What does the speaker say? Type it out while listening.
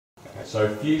So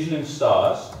fusion in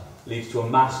stars leads to a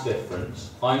mass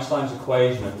difference. Einstein's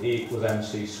equation of E equals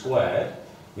mc squared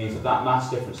means that that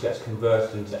mass difference gets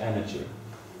converted into energy.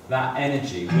 That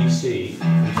energy we see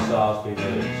in stars being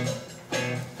released.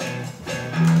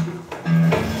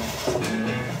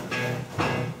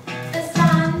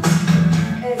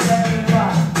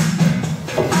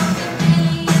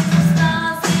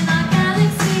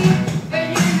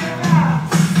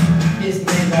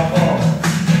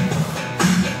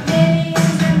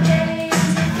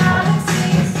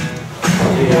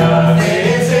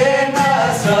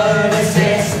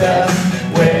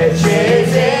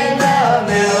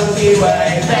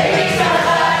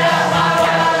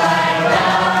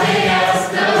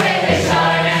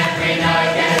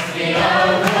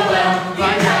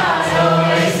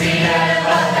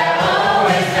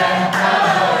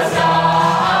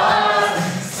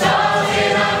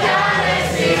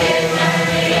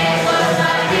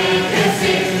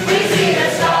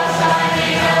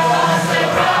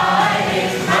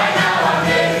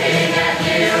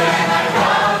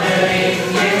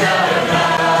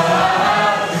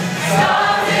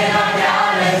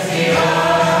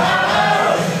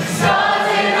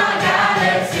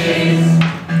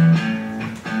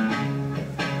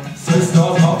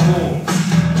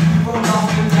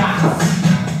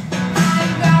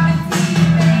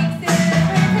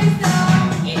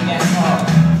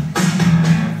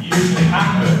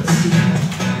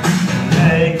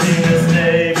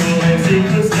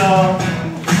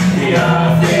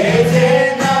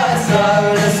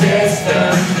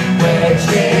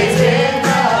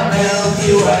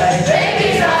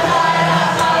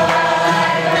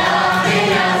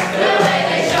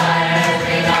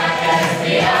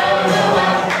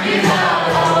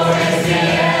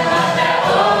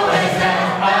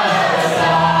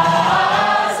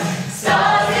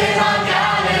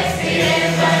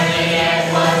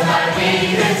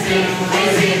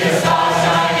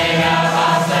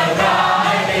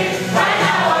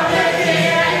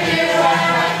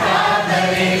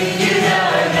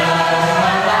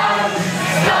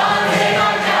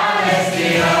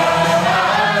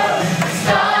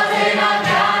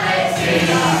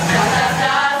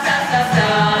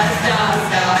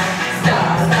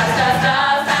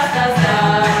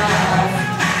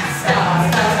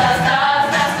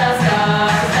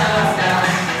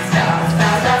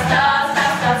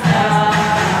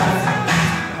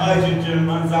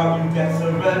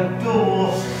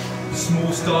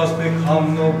 Small stars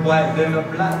become no white than a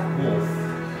black wolf.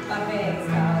 But big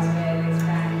stars will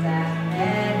expand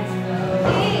and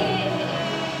explode.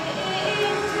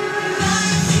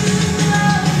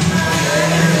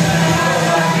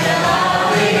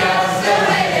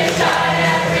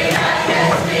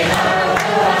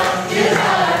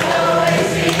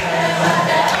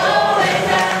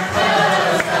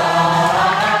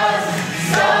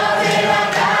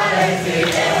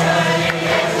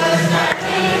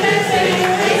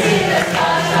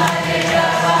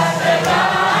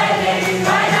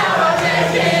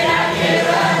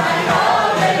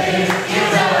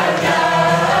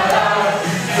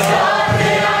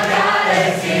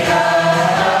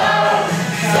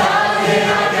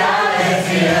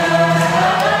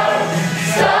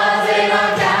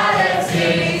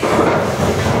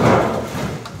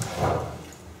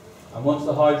 And once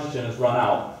the hydrogen has run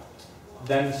out,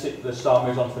 then the star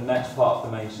moves on to the next part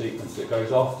of the main sequence. It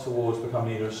goes off towards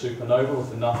becoming either a supernova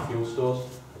with enough fuel stores,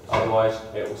 otherwise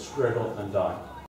it will shrivel and die.